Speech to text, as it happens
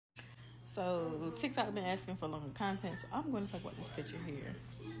So TikTok been asking for longer content, so I'm going to talk about this picture here.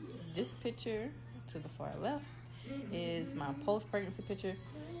 This picture to the far left is my post-pregnancy picture.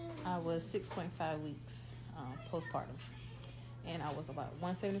 I was 6.5 weeks postpartum, and I was about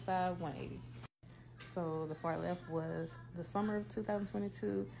 175, 180. So the far left was the summer of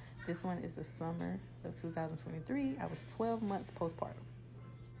 2022. This one is the summer of 2023. I was 12 months postpartum.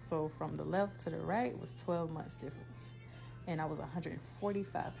 So from the left to the right was 12 months difference. And I was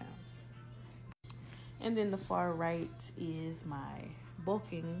 145 pounds. And then the far right is my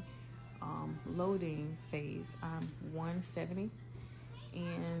bulking, loading phase. I'm 170.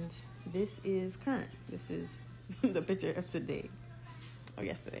 And this is current. This is the picture of today or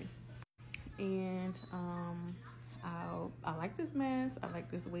yesterday. And I like this mass. I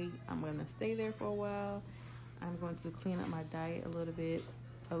like this weight. I'm going to stay there for a while. I'm going to clean up my diet a little bit.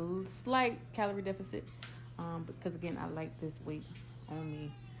 A slight calorie deficit. Because, again, I like this weight on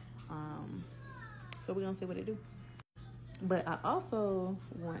me. So we're going to see what it do. But I also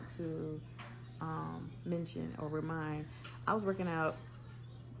want to mention or remind, I was working out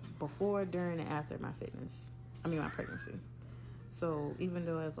before, during, and after my pregnancy. So even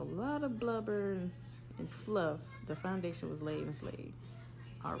though there's a lot of blubber and fluff, the foundation was laid and slayed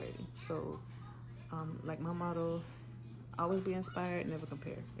already. So like my motto, always be inspired, never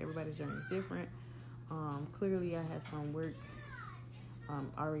compare. Everybody's journey is different. Clearly I had some work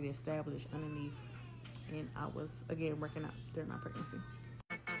already established underneath, and I was, again, working out during my pregnancy.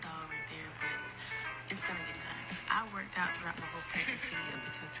 Right there, but it's gonna get done. I worked out throughout my whole pregnancy up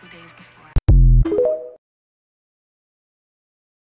until 2 days before